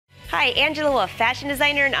Hi, Angela Wolf, fashion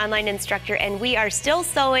designer and online instructor, and we are still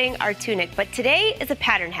sewing our tunic, but today is a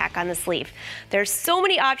pattern hack on the sleeve. There's so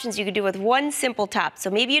many options you could do with one simple top. So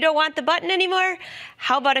maybe you don't want the button anymore.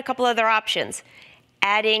 How about a couple other options?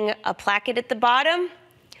 Adding a placket at the bottom.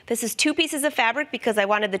 This is 2 pieces of fabric because I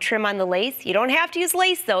wanted the trim on the lace. You don't have to use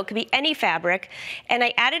lace though, it could be any fabric. And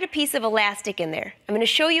I added a piece of elastic in there. I'm gonna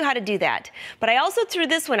show you how to do that. But I also threw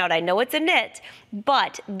this one out. I know it's a knit,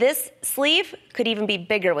 but this sleeve could even be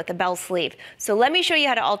bigger with a bell sleeve. So let me show you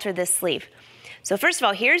how to alter this sleeve. So first of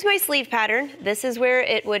all, here's my sleeve pattern. This is where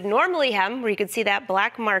it would normally hem, where you can see that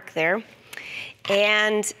black mark there.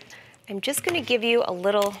 And I'm just gonna give you a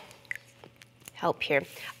little help here.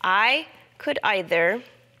 I could either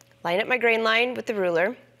line up my grain line with the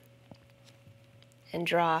ruler and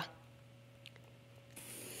draw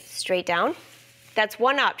straight down. That's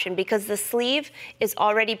one option because the sleeve is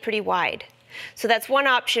already pretty wide. So that's one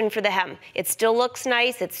option for the hem. It still looks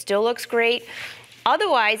nice, it still looks great.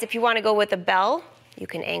 Otherwise, if you want to go with a bell, you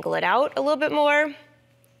can angle it out a little bit more.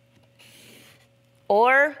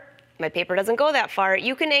 Or, my paper doesn't go that far,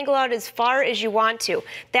 you can angle out as far as you want to.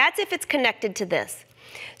 That's if it's connected to this.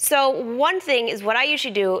 So one thing is what I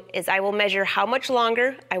usually do is I will measure how much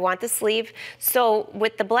longer I want the sleeve. So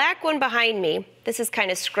with the black one behind me, this is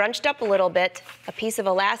kind of scrunched up a little bit, a piece of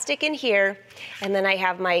elastic in here, and then I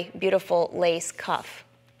have my beautiful lace cuff,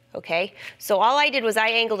 okay? So all I did was I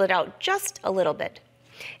angled it out just a little bit.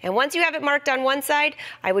 And once you have it marked on one side,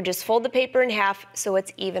 I would just fold the paper in half so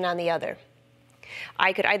it's even on the other.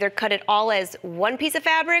 I could either cut it all as one piece of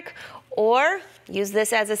fabric or use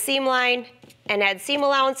this as a seam line and add seam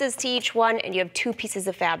allowances to each one, and you have 2 pieces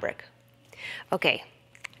of fabric. Okay,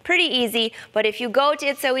 pretty easy, but if you go to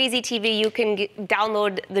It's So Easy TV, you can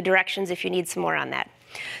download the directions if you need some more on that.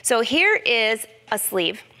 So here is a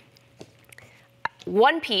sleeve.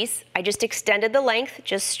 One piece, I just extended the length,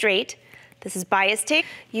 just straight. This is bias tape.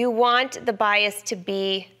 You want the bias to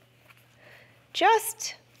be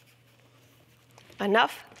just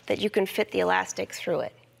enough that you can fit the elastic through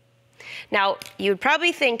it. Now, you'd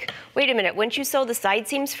probably think, wait a minute, wouldn't you sew the side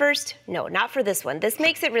seams first? No, not for this one. This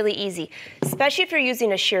makes it really easy, especially if you're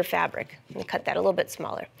using a sheer fabric. I'm gonna cut that a little bit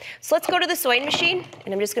smaller. So let's go to the sewing machine,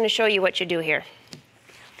 and I'm just gonna show you what you do here.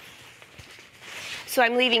 So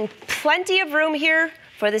I'm leaving plenty of room here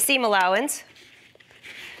for the seam allowance.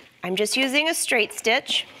 I'm just using a straight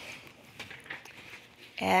stitch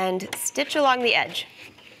and stitch along the edge.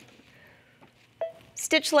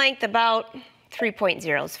 Stitch length about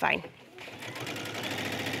 3.0 is fine.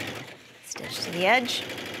 Stitch to the edge.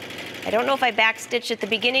 I don't know if I backstitched at the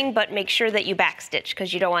beginning, but make sure that you backstitch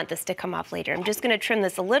because you don't want this to come off later. I'm just going to trim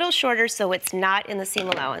this a little shorter so it's not in the seam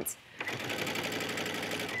allowance.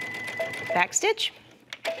 Backstitch.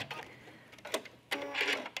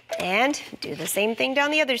 And do the same thing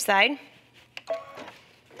down the other side.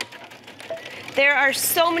 There are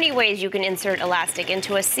so many ways you can insert elastic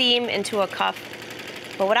into a seam, into a cuff.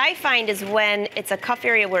 But what I find is when it's a cuff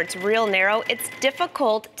area where it's real narrow, it's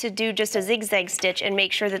difficult to do just a zigzag stitch and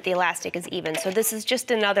make sure that the elastic is even. So this is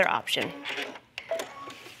just another option.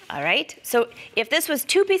 All right, so if this was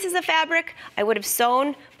 2 pieces of fabric, I would have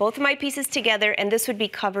sewn both of my pieces together and this would be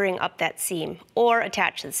covering up that seam or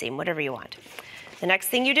attach to the seam, whatever you want. The next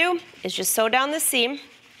thing you do is just sew down the seam.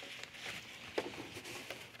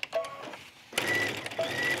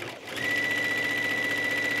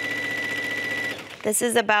 This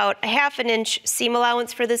is about a 1/2 inch seam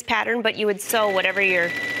allowance for this pattern, but you would sew whatever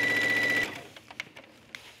you're...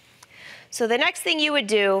 So the next thing you would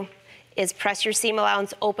do is press your seam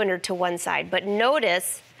allowance opener to one side, but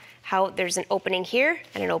notice how there's an opening here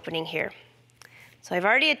and an opening here. So I've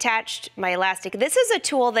already attached my elastic. This is a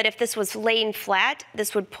tool that if this was laying flat,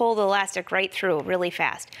 this would pull the elastic right through really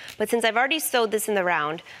fast. But since I've already sewed this in the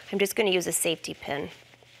round, I'm just going to use a safety pin.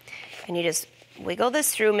 And you just wiggle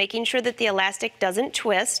this through, making sure that the elastic doesn't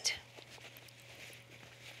twist.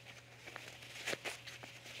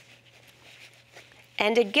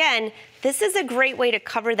 And again, this is a great way to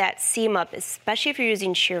cover that seam up, especially if you're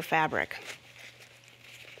using sheer fabric.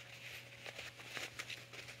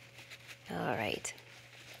 All right.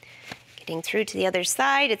 Getting through to the other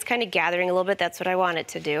side. It's kind of gathering a little bit. That's what I want it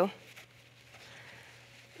to do.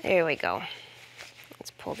 There we go. Let's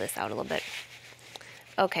pull this out a little bit.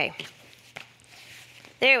 Okay.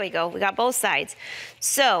 There we go, we got both sides.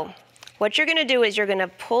 So what you're gonna do is you're gonna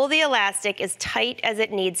pull the elastic as tight as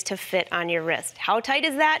it needs to fit on your wrist. How tight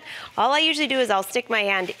is that? All I usually do is I'll stick my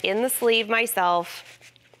hand in the sleeve myself.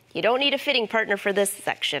 You don't need a fitting partner for this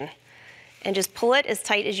section. And just pull it as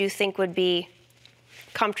tight as you think would be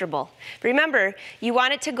comfortable. Remember, you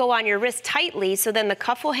want it to go on your wrist tightly so then the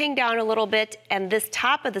cuff will hang down a little bit and this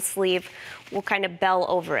top of the sleeve will kind of bell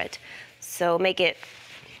over it. So make it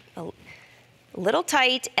a little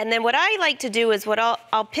tight, and then what I like to do is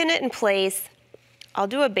I'll pin it in place. I'll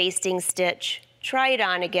do a basting stitch, try it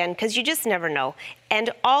on again, because you just never know.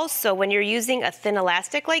 And also, when you're using a thin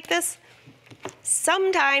elastic like this,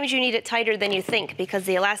 sometimes you need it tighter than you think because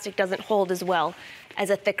the elastic doesn't hold as well as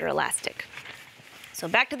a thicker elastic. So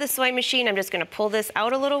back to the sewing machine, I'm just going to pull this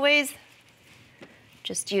out a little ways.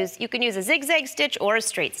 You can use a zigzag stitch or a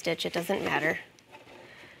straight stitch, it doesn't matter.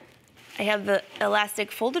 I have the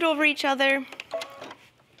elastic folded over each other.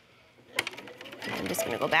 I'm just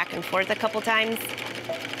going to go back and forth a couple times.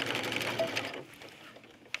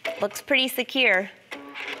 Looks pretty secure.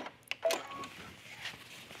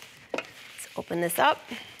 Let's open this up.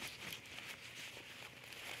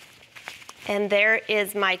 And there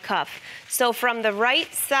is my cuff. So from the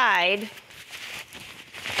right side,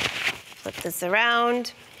 flip this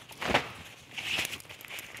around.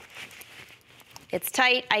 It's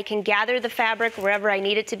tight. I can gather the fabric wherever I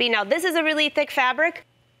need it to be. Now this is a really thick fabric.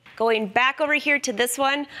 Going back over here to this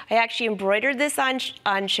one, I actually embroidered this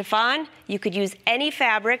on chiffon. You could use any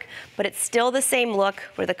fabric, but it's still the same look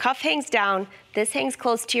where the cuff hangs down, this hangs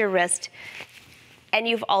close to your wrist, and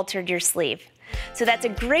you've altered your sleeve. So that's a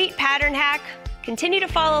great pattern hack. Continue to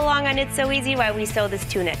follow along on It's So Easy while we sew this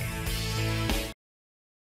tunic.